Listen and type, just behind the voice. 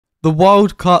The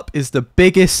World Cup is the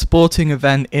biggest sporting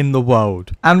event in the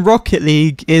world, and Rocket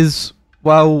League is,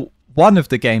 well, one of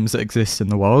the games that exists in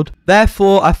the world.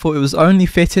 Therefore, I thought it was only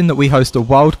fitting that we host a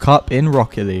World Cup in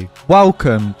Rocket League.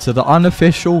 Welcome to the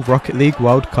unofficial Rocket League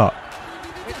World Cup.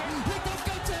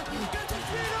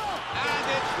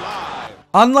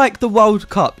 Unlike the World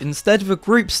Cup, instead of a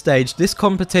group stage, this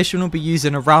competition will be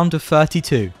using a round of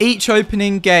 32. Each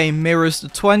opening game mirrors the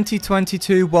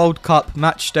 2022 World Cup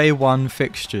Match Day 1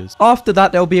 fixtures. After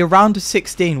that, there will be a round of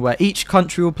 16 where each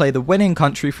country will play the winning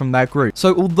country from their group.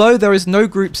 So although there is no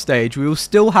group stage, we will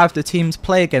still have the teams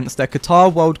play against their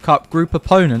Qatar World Cup group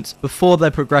opponents before they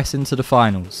progress into the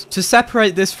finals. To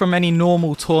separate this from any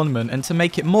normal tournament and to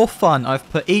make it more fun, I've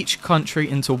put each country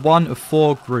into one of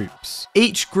 4 groups.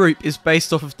 Each group is based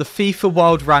off of the FIFA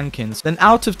World Rankings. Then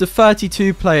out of the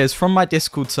 32 players from my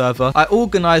Discord server, I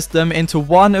organised them into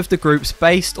one of the groups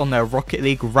based on their Rocket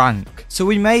League rank. So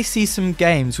we may see some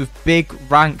games with big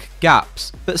rank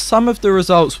gaps, but some of the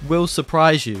results will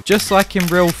surprise you. Just like in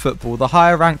real football, the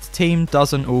higher ranked team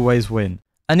doesn't always win.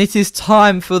 And it is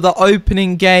time for the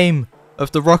opening game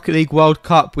of the Rocket League World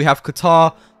Cup. We have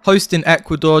Qatar hosting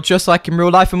Ecuador, just like in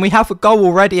real life, and we have a goal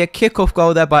already, a kickoff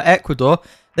goal there by Ecuador.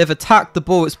 They've attacked the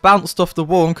ball, it's bounced off the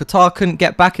wall and Qatar couldn't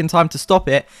get back in time to stop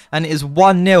it, and it is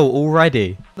 1-0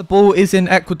 already. The ball is in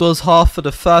Ecuador's half for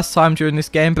the first time during this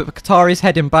game, but Qatar is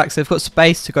heading back, so they've got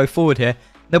space to go forward here.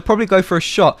 They'll probably go for a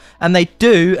shot, and they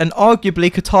do, and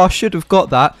arguably Qatar should have got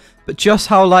that, but just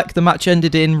how like the match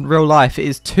ended in real life, it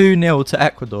is 2-0 to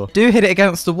Ecuador. Do hit it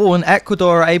against the wall, and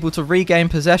Ecuador are able to regain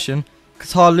possession.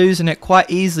 Qatar losing it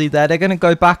quite easily there. They're going to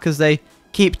go back as they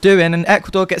keep doing, and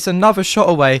Ecuador gets another shot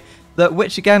away,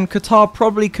 which again Qatar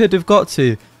probably could have got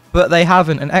to, but they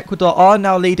haven't, and Ecuador are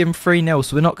now leading 3-0,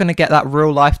 so we're not going to get that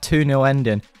real life 2-0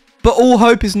 ending. But all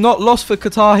hope is not lost for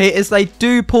Qatar here, as they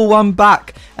do pull one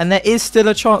back, and there is still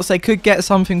a chance they could get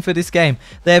something for this game.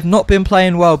 They have not been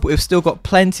playing well, but we've still got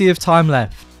plenty of time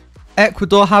left.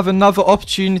 Ecuador have another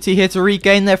opportunity here to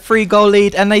regain their 3-goal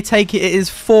lead, and they take it. It is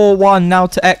 4-1 now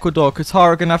to Ecuador. Qatar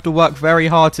are going to have to work very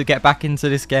hard to get back into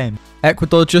this game.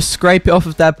 Ecuador just scrape it off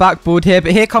of their backboard here,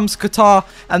 but here comes Qatar,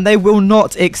 and they will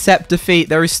not accept defeat.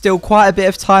 There is still quite a bit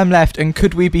of time left, and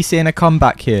could we be seeing a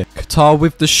comeback here? Qatar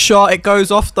with the shot. It goes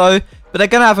off though, but they're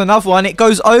going to have another one. It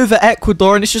goes over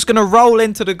Ecuador, and it's just going to roll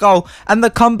into the goal, and the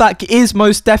comeback is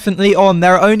most definitely on.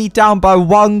 They're only down by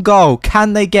 1 goal.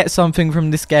 Can they get something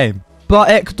from this game? But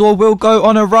Ecuador will go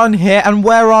on a run here, and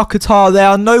where are Qatar? They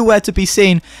are nowhere to be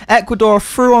seen. Ecuador are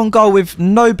through on goal with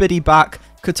nobody back.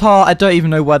 Qatar, I don't even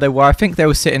know where they were. I think they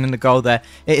were sitting in the goal there.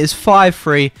 It is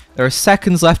 5-3. There are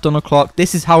seconds left on the clock.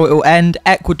 This is how it will end.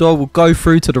 Ecuador will go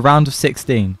through to the round of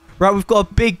 16. Right, we've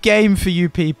got a big game for you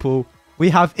people. We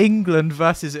have England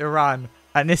versus Iran,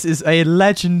 and this is a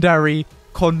legendary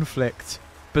conflict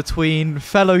between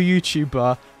fellow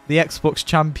YouTuber, the Xbox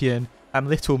champion, and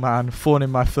little man, thorn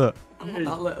in my foot. I'm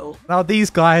not that little. Now these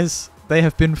guys, they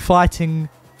have been fighting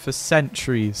for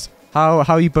centuries. How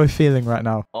are you both feeling right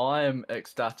now? I am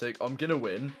ecstatic. I'm gonna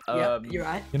win. Yeah, you're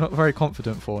right. You're not very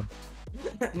confident, Fawn.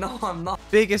 No, I'm not.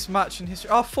 Biggest match in history.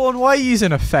 Oh, Fawn, why are you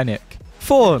using a Fennec?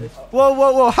 Fawn,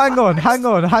 whoa, hang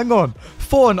on.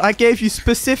 Fawn, I gave you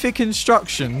specific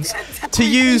instructions to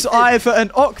use either an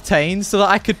Octane so that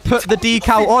I could put the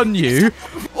decal on you,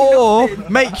 or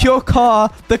make your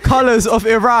car the colours of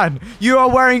Iran. You are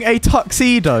wearing a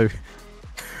tuxedo.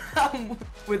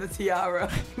 With a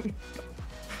tiara.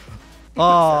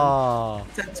 Ah.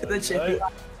 To the chippy.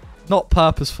 Not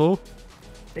purposeful.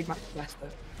 Big Mac Leicester.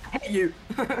 I hate you.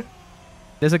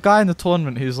 There's a guy in the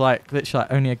tournament who's like literally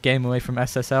only a game away from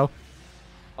SSL.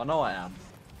 I know I am.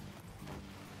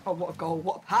 Oh, what a goal.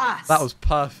 What a pass. That was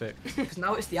perfect. Because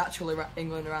now it's the actual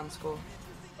England-Iran score.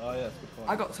 Oh yeah, that's a good point.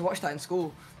 I got to watch that in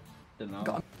school. Didn't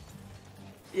know.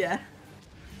 Yeah.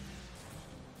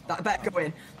 That better go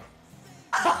in.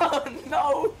 Oh,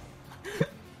 no.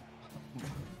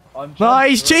 No,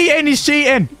 he's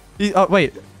cheating. Oh,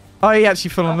 wait. Oh, he actually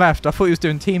fell on left. I thought he was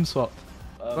doing team swap.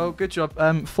 Well, good job.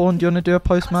 Fawn, do you want to do a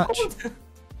post-match?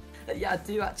 Yeah, I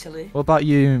do actually. What about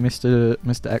you, Mr.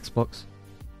 Xbox?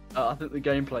 I think the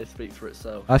gameplay speaks for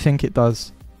itself. I think it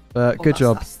does. Good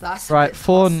job. That's right,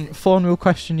 Fawn will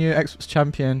question you, Xbox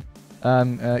champion.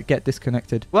 Get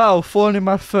disconnected. Well, Fawn in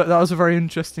my foot. That was a very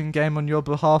interesting game on your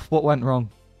behalf. What went wrong?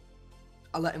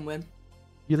 I let him win.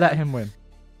 You let him win?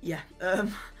 Yeah.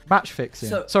 Match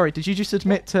fixing. Sorry, did you just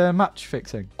admit to match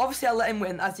fixing? Obviously, I let him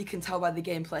win, as you can tell by the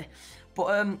gameplay.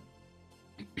 But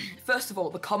first of all,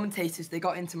 the commentators, they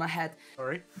got into my head.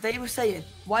 Sorry? They were saying,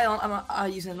 why aren't I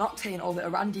using an Octane or the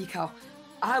Iran decal?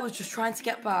 I was just trying to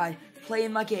get by,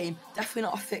 playing my game, definitely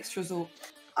not a fixed result.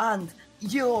 And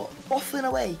you're waffling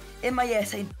away in my ear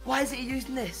saying, why isn't he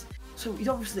using this? So he's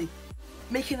obviously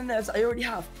making the nerves that I already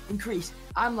have increase.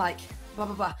 I'm like, blah,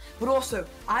 blah, blah. But also,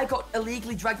 I got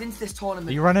illegally dragged into this tournament.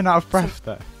 Are you running out of breath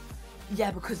there?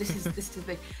 Yeah, because this is the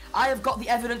thing. I have got the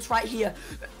evidence right here.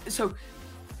 So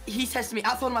he says to me,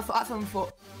 at Thorn on my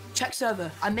foot, check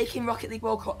server. I'm making Rocket League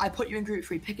World Cup. I put you in group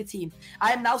 3. Pick a team.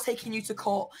 I am now taking you to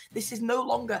court. This is no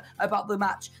longer about the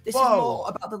match. This is more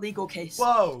about the legal case.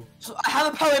 Whoa. So I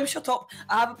have a poem. Shut up.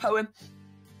 I have a poem.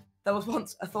 There was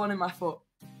once a thorn in my foot,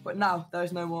 but now there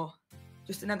is no more.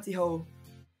 Just an empty hole.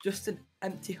 Just an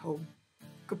empty hole.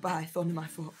 Goodbye, thorn in my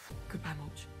foot. Goodbye,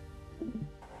 Mulch.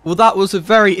 Well, that was a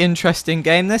very interesting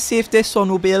game. Let's see if this one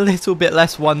will be a little bit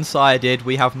less one-sided.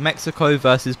 We have Mexico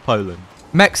versus Poland.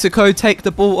 Mexico take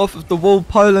the ball off of the wall.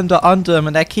 Poland are under them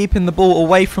and they're keeping the ball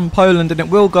away from Poland, and it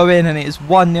will go in, and it is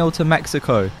 1-0 to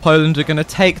Mexico. Poland are going to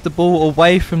take the ball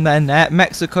away from their net.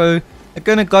 Mexico are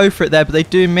going to go for it there, but they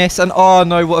do miss. And oh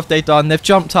no, what have they done? They've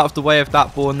jumped out of the way of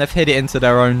that ball and they've hit it into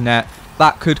their own net.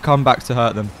 That could come back to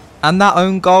hurt them. And that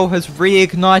own goal has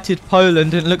reignited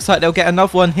Poland, and it looks like they'll get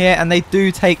another one here, and they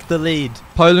do take the lead.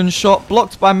 Poland's shot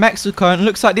blocked by Mexico, and it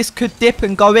looks like this could dip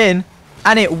and go in.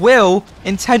 And it will,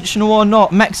 intentional or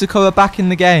not. Mexico are back in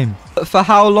the game. But for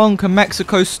how long can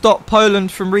Mexico stop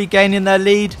Poland from regaining their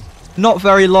lead? Not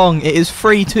very long. It is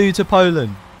 3-2 to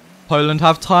Poland. Poland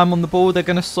have time on the ball. They're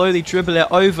going to slowly dribble it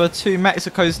over to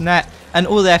Mexico's net, and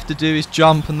all they have to do is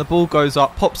jump, and the ball goes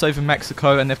up, pops over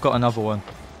Mexico, and they've got another one.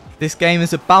 This game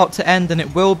is about to end, and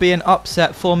it will be an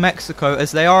upset for Mexico,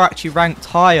 as they are actually ranked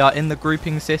higher in the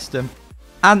grouping system.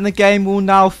 And the game will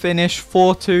now finish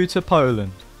 4-2 to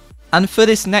Poland. And for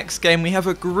this next game, we have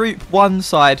a Group 1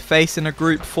 side facing a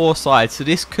Group 4 side. So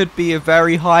this could be a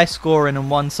very high scoring and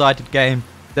one-sided game.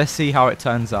 Let's see how it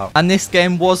turns out. And this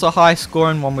game was a high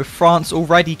scoring one, with France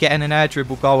already getting an air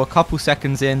dribble goal a couple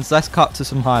seconds in. So let's cut to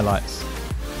some highlights.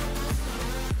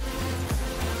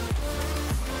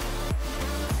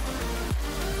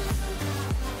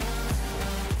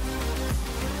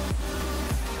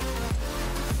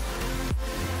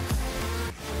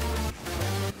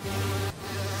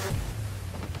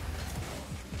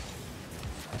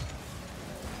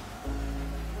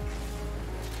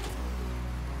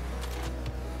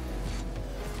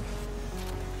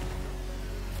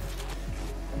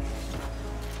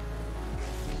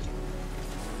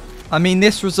 I mean,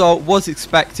 this result was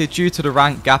expected due to the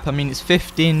rank gap. I mean, it's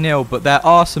 15-0, but there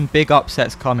are some big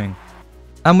upsets coming.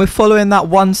 And we're following that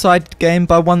one-sided game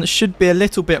by one that should be a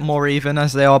little bit more even,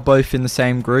 as they are both in the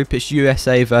same group. It's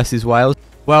USA versus Wales.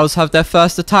 Wales have their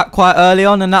first attack quite early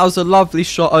on, and that was a lovely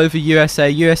shot over USA.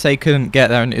 USA couldn't get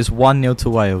there, and it is 1-0 to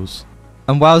Wales.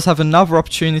 And Wales have another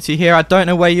opportunity here. I don't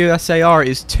know where USA are. It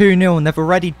is 2-0, and they've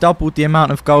already doubled the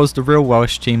amount of goals the real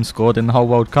Welsh team scored in the whole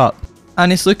World Cup.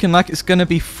 And it's looking like it's going to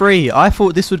be 3. I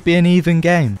thought this would be an even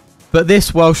game. But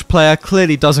this Welsh player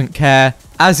clearly doesn't care,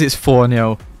 as it's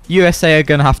 4-0. USA are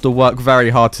going to have to work very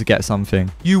hard to get something.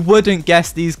 You wouldn't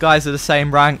guess these guys are the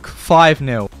same rank,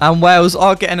 5-0. And Wales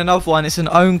are getting another one. It's an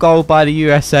own goal by the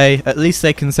USA. At least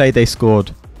they can say they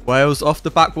scored. Wales off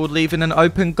the backboard, leaving an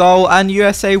open goal, and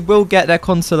USA will get their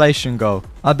consolation goal.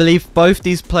 I believe both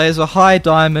these players are high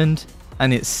diamond,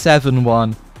 and it's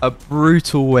 7-1. A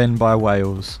brutal win by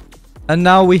Wales. And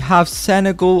now we have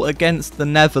Senegal against the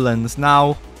Netherlands.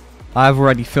 Now, I've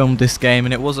already filmed this game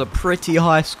and it was a pretty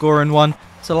high scoring one.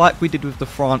 So like we did with the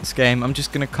France game, I'm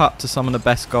just going to cut to some of the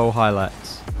best goal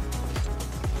highlights.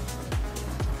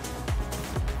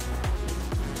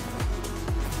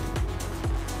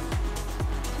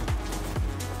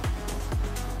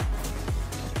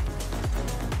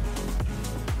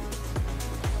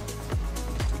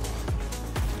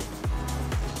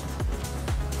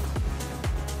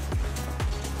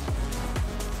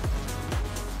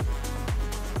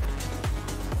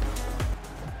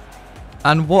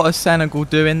 And what are Senegal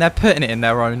doing? They're putting it in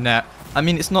their own net. I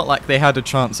mean, it's not like they had a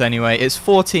chance anyway. It's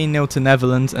 14-0 to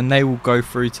Netherlands, and they will go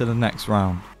through to the next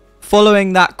round.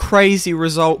 Following that crazy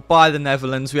result by the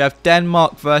Netherlands, we have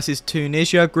Denmark versus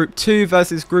Tunisia, Group 2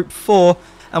 versus Group 4.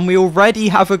 And we already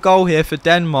have a goal here for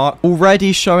Denmark,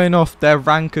 already showing off their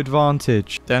rank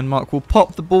advantage. Denmark will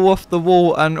pop the ball off the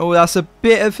wall, and oh, that's a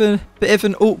bit of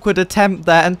an awkward attempt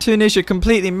there, and Tunisia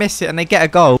completely miss it and they get a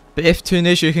goal. But if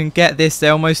Tunisia can get this,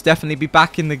 they'll most definitely be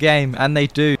back in the game, and they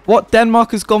do. What,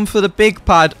 Denmark has gone for the big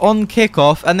pad on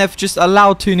kickoff, and they've just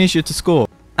allowed Tunisia to score.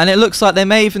 And it looks like they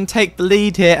may even take the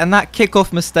lead here, and that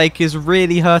kickoff mistake is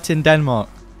really hurting Denmark.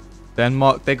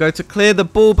 Denmark, they go to clear the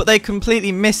ball, but they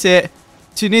completely miss it.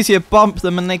 Tunisia bump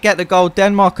them and they get the goal.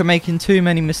 Denmark are making too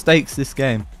many mistakes this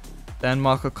game.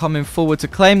 Denmark are coming forward to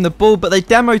claim the ball, but they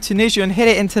demo Tunisia and hit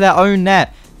it into their own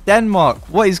net. Denmark,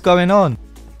 what is going on?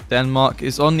 Denmark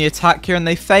is on the attack here and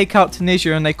they fake out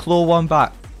Tunisia and they claw one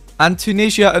back. And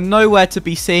Tunisia are nowhere to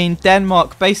be seen.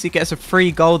 Denmark basically gets a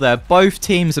free goal there. Both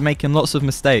teams are making lots of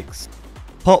mistakes.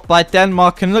 Pot by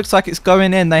Denmark and looks like it's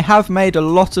going in. They have made a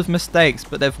lot of mistakes,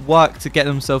 but they've worked to get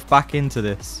themselves back into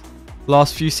this.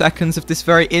 Last few seconds of this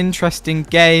very interesting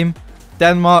game.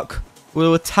 Denmark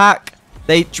will attack.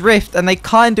 They drift and they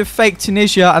kind of fake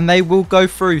Tunisia and they will go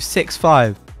through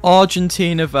 6-5.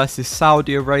 Argentina versus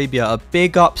Saudi Arabia. A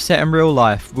big upset in real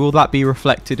life. Will that be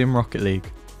reflected in Rocket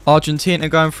League? Argentina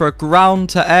going for a ground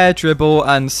to air dribble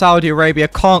and Saudi Arabia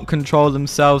can't control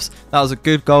themselves. That was a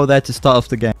good goal there to start off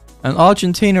the game. And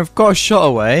Argentina have got a shot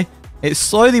away. It's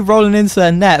slowly rolling into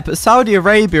their net, but Saudi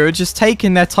Arabia are just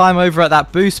taking their time over at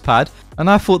that boost pad. And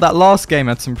I thought that last game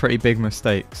had some pretty big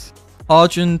mistakes.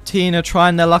 Argentina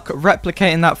trying their luck at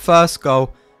replicating that first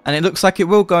goal. And it looks like it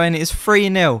will go in. It is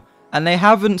 3-0. And they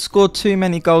haven't scored too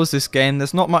many goals this game.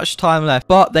 There's not much time left.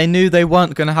 But they knew they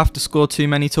weren't going to have to score too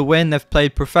many to win. They've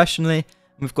played professionally.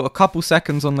 We've got a couple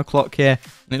seconds on the clock here.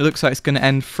 And it looks like it's going to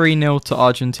end 3-0 to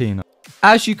Argentina.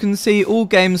 As you can see, all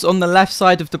games on the left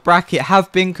side of the bracket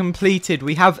have been completed.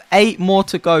 We have 8 more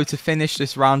to go to finish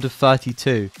this round of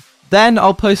 32. Then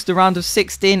I'll post the round of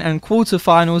 16 and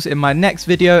quarterfinals in my next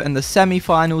video and the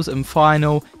semi-finals and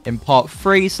final in part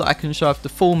 3 so I can show off the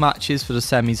full matches for the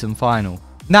semis and final.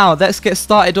 Now, let's get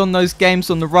started on those games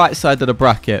on the right side of the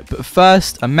bracket, but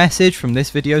first, a message from this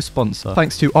video's sponsor.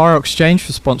 Thanks to RL Exchange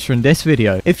for sponsoring this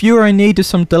video. If you are in need of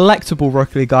some delectable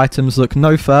Rocket League items, look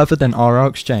no further than RL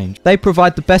Exchange. They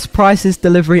provide the best prices,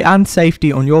 delivery and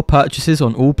safety on your purchases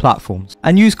on all platforms.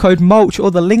 And use code MULCH or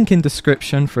the link in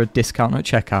description for a discount at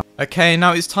checkout. Okay,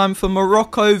 now it's time for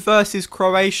Morocco versus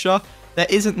Croatia. There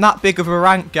isn't that big of a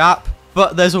rank gap.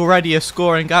 But there's already a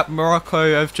scoring gap.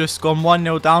 Morocco have just gone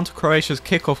 1-0 down to Croatia's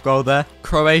kickoff goal there.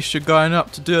 Croatia going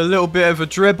up to do a little bit of a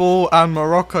dribble and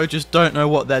Morocco just don't know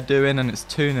what they're doing and it's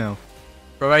 2-0.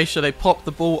 Croatia, they pop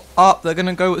the ball up. They're going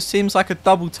to go what seems like a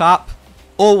double tap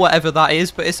or whatever that is,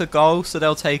 but it's a goal so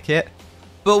they'll take it.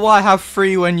 But why have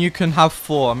 3 when you can have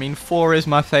 4? I mean, 4 is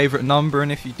my favourite number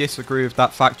and if you disagree with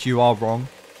that fact, you are wrong.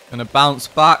 Going to bounce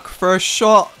back for a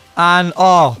shot and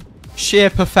sheer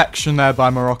perfection there by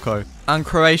Morocco. And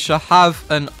Croatia have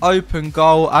an open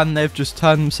goal and they've just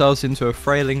turned themselves into a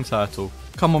frailing turtle.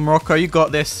 Come on Morocco, you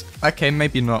got this. Okay,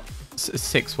 maybe not. It's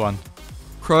 6-1.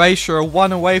 Croatia are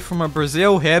 1 away from a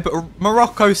Brazil here, but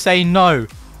Morocco say no.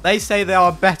 They say they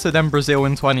are better than Brazil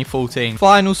in 2014.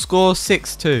 Final score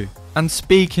 6-2. And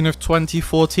speaking of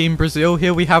 2014 Brazil,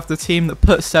 here we have the team that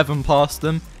put 7 past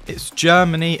them. It's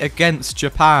Germany against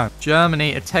Japan.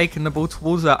 Germany are taking the ball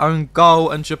towards their own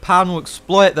goal and Japan will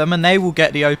exploit them and they will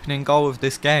get the opening goal of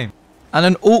this game. And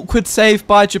an awkward save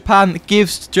by Japan that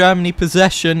gives Germany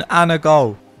possession and a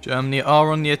goal. Germany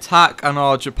are on the attack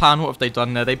and Japan, what have they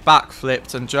done there? They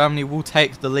backflipped and Germany will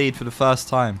take the lead for the first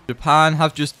time. Japan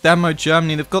have just demoed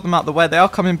Germany. They've got them out of the way. They are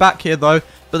coming back here though,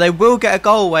 but they will get a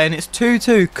goal away and it's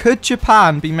 2-2. Could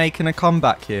Japan be making a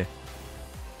comeback here?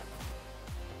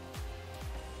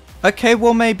 Okay,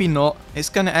 well maybe not. It's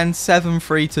going to end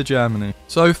 7-3 to Germany.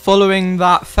 So following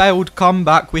that failed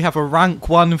comeback, we have a rank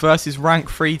 1 versus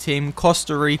rank 3 team,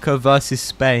 Costa Rica versus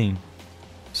Spain.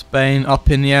 Spain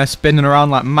up in the air, spinning around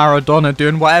like Maradona,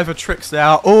 doing whatever tricks they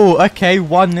are. Oh, okay,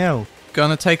 1-0.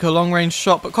 Gonna take a long range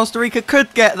shot, but Costa Rica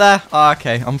could get there.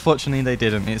 Okay, unfortunately they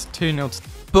didn't. It's 2-0.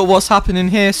 But what's happening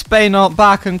here? Spain aren't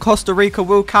back and Costa Rica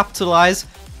will capitalise.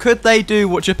 Could they do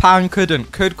what Japan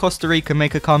couldn't? Could Costa Rica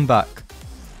make a comeback?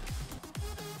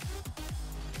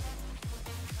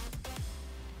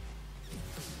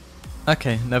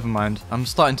 Okay, never mind. I'm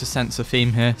starting to sense a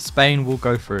theme here. Spain will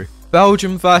go through.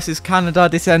 Belgium versus Canada.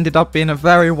 This ended up being a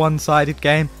very one-sided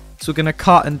game. So we're going to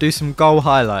cut and do some goal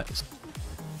highlights.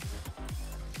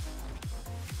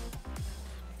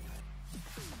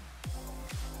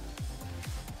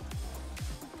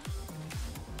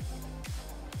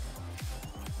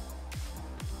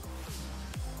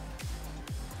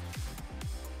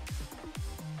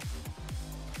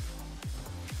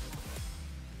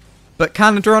 But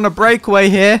Canada on a breakaway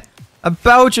here. And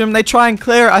Belgium, they try and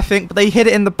clear it, I think, but they hit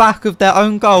it in the back of their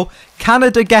own goal.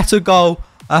 Canada get a goal.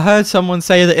 I heard someone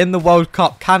say that in the World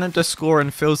Cup, Canada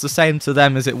scoring feels the same to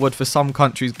them as it would for some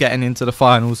countries getting into the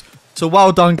finals. So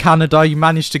well done, Canada. You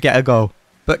managed to get a goal.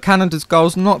 But Canada's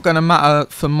goal's not going to matter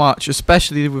for much,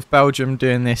 especially with Belgium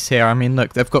doing this here. I mean,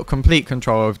 look, they've got complete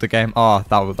control over the game. That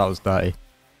was dirty.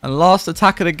 And last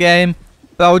attack of the game.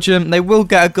 Belgium, they will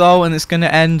get a goal and it's going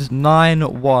to end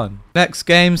 9-1. Next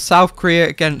game, South Korea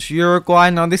against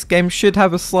Uruguay. Now this game should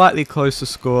have a slightly closer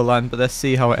scoreline, but let's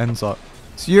see how it ends up.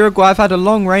 So Uruguay have had a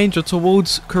long ranger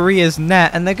towards Korea's net,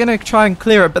 and they're going to try and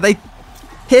clear it, but they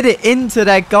hit it into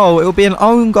their goal. It will be an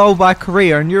own goal by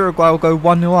Korea, and Uruguay will go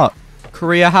 1-0 up.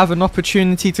 Korea have an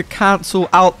opportunity to cancel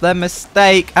out their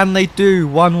mistake, and they do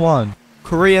 1-1.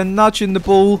 Korea nudging the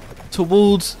ball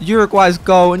towards Uruguay's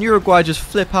goal, and Uruguay just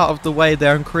flip out of the way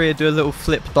there, and Korea do a little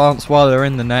flip dance while they're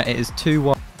in the net. It is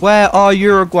 2-1. Where are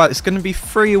Uruguay? It's going to be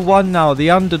 3-1 now.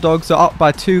 The underdogs are up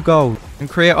by 2 goals. And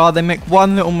Korea they make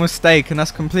one little mistake, and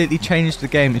that's completely changed the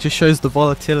game. It just shows the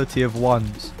volatility of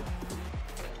ones.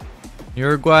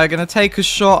 Uruguay are going to take a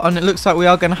shot, and it looks like we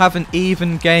are going to have an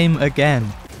even game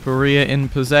again. Korea in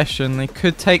possession. They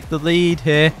could take the lead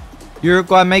here.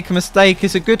 Uruguay make a mistake.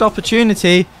 It's a good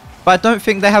opportunity, but I don't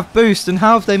think they have boost. And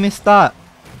how have they missed that?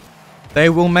 They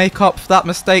will make up for that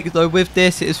mistake though with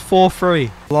this. It is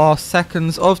 4-3. Last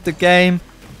seconds of the game.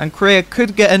 And Korea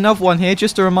could get another one here.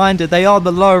 Just a reminder, they are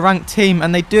the lower ranked team,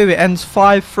 and they do. It ends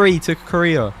 5-3 to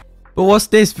Korea. But what's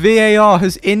this? VAR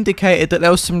has indicated that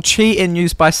there was some cheating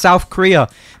used by South Korea.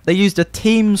 They used a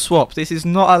team swap. This is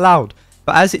not allowed.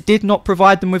 But as it did not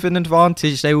provide them with an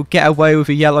advantage, they will get away with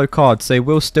a yellow card. So they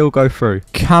will still go through.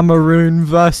 Cameroon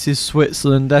versus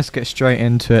Switzerland. Let's get straight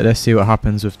into it. Let's see what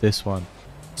happens with this one.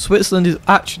 Switzerland is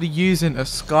actually using a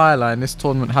skyline. This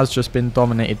tournament has just been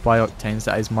dominated by Octanes.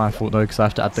 That is my fault though, because I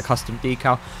have to add the custom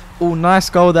decal. Oh, nice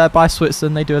goal there by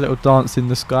Switzerland. They do a little dance in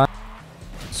the sky.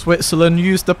 Switzerland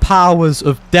use the powers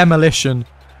of demolition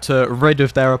to rid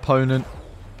of their opponent.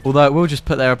 Although it will just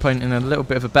put their opponent in a little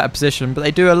bit of a better position. But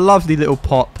they do a lovely little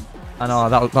pop. And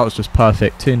that was just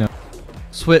perfect. 2-0.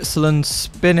 Switzerland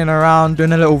spinning around,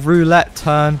 doing a little roulette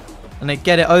turn. And they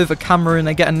get it over Cameroon.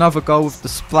 They get another goal with the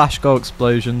splash goal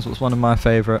explosions. What's one of my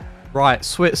favourite. Right,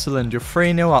 Switzerland, you're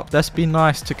 3-0 up. Let's be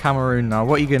nice to Cameroon now.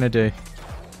 What are you going to do?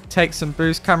 Take some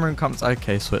boost. Cameroon comes.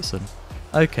 Okay, Switzerland.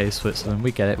 Okay, Switzerland.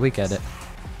 We get it. We get it.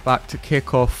 Back to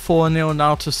kickoff. 4-0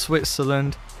 now to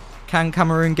Switzerland. Can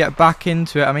Cameroon get back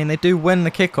into it? I mean, they do win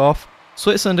the kickoff.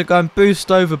 Switzerland are going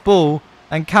boost over ball.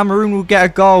 And Cameroon will get a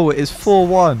goal. It is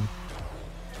 4-1.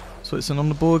 Switzerland on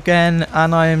the ball again,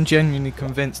 and I am genuinely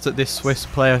convinced that this Swiss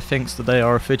player thinks that they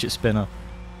are a fidget spinner.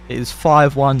 It is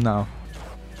 5-1 now.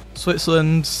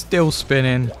 Switzerland still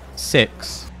spinning.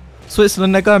 6.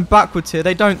 Switzerland, they're going backwards here.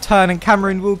 They don't turn, and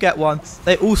Cameroon will get one.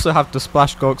 They also have the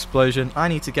splash goal explosion. I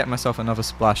need to get myself another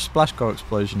splash. Splash goal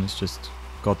explosion is just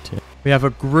god tier. We have a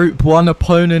Group 1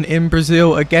 opponent in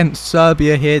Brazil against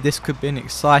Serbia here. This could be an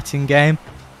exciting game.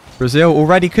 Brazil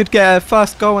already could get a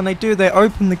first goal, and they do. They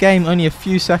open the game only a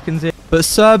few seconds in. But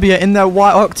Serbia in their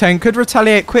white octane could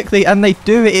retaliate quickly, and they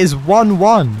do. It is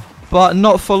 1-1. But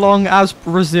not for long, as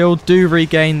Brazil do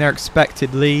regain their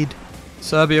expected lead.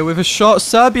 Serbia with a shot.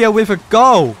 Serbia with a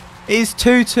goal. It is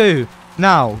 2-2.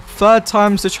 Now, third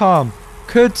time's the charm.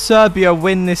 Could Serbia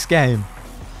win this game?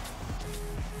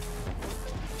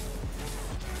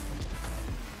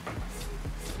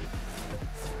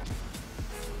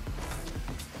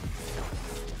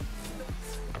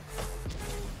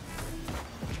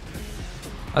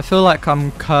 I feel like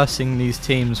I'm cursing these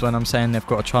teams when I'm saying they've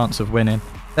got a chance of winning.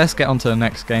 Let's get on to the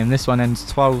next game. This one ends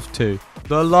 12-2.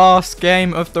 The last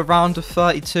game of the round of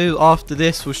 32. After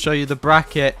this, we'll show you the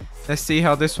bracket. Let's see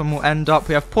how this one will end up.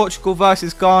 We have Portugal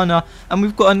versus Ghana. And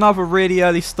we've got another really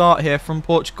early start here from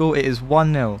Portugal. It is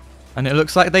 1-0. And it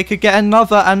looks like they could get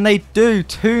another. And they do.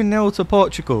 2-0 to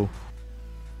Portugal.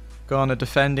 Ghana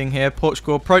defending here.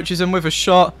 Portugal approaches them with a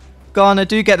shot. Ghana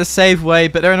do get the save away,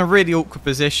 but they're in a really awkward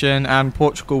position, and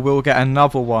Portugal will get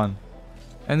another one.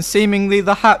 And seemingly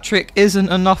the hat-trick isn't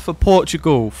enough for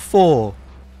Portugal. 4.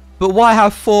 But why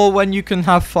have 4 when you can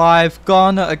have 5?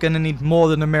 Ghana are going to need more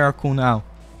than a miracle now.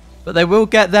 But they will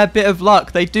get their bit of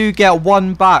luck. They do get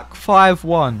 1 back.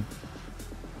 5-1.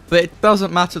 But it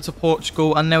doesn't matter to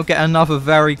Portugal, and they'll get another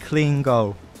very clean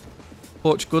goal.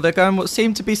 Portugal, they're going what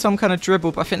seemed to be some kind of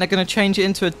dribble, but I think they're going to change it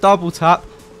into a double tap.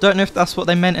 Don't know if that's what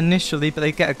they meant initially, but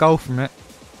they get a goal from it.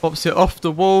 Pops it off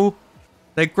the wall.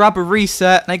 They grab a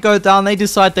reset. They go down. They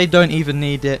decide they don't even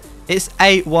need it. It's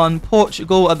 8-1.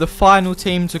 Portugal are the final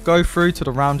team to go through to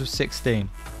the round of 16.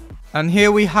 And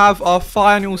here we have our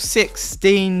final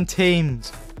 16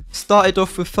 teams. Started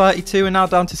off with 32 and now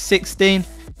down to 16.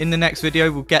 In the next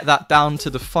video, we'll get that down to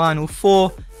the final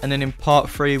 4. And then in part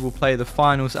 3, we'll play the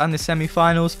finals and the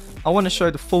semi-finals. I want to show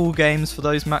the full games for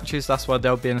those matches. That's why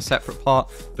they'll be in a separate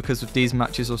part. Because of these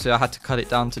matches, also, I had to cut it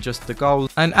down to just the goals.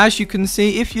 And as you can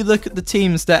see, if you look at the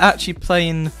teams, they're actually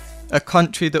playing a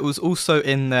country that was also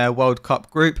in their World Cup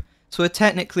group. So we're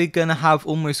technically going to have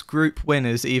almost group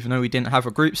winners, even though we didn't have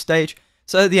a group stage.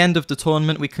 So at the end of the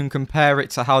tournament, we can compare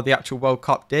it to how the actual World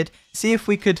Cup did. See if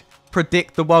we could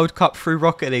predict the World Cup through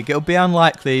Rocket League. It'll be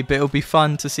unlikely, but it'll be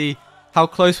fun to see how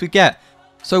close we get.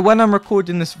 So when I'm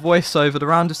recording this voiceover, the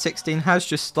round of 16 has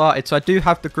just started, so I do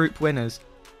have the group winners.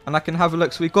 And I can have a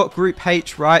look. So we've got Group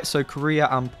H right, so Korea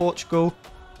and Portugal.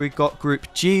 We've got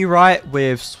Group G right,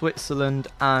 with Switzerland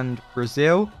and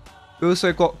Brazil. We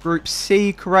also got Group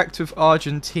C correct with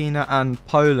Argentina and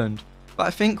Poland. But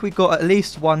I think we got at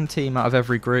least one team out of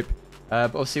every group. But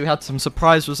obviously we had some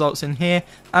surprise results in here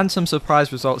and some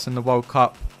surprise results in the World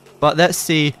Cup. But let's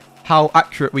see how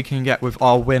accurate we can get with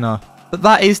our winner. But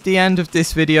that is the end of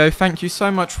this video. Thank you so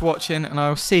much for watching, and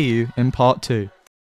I'll see you in part 2.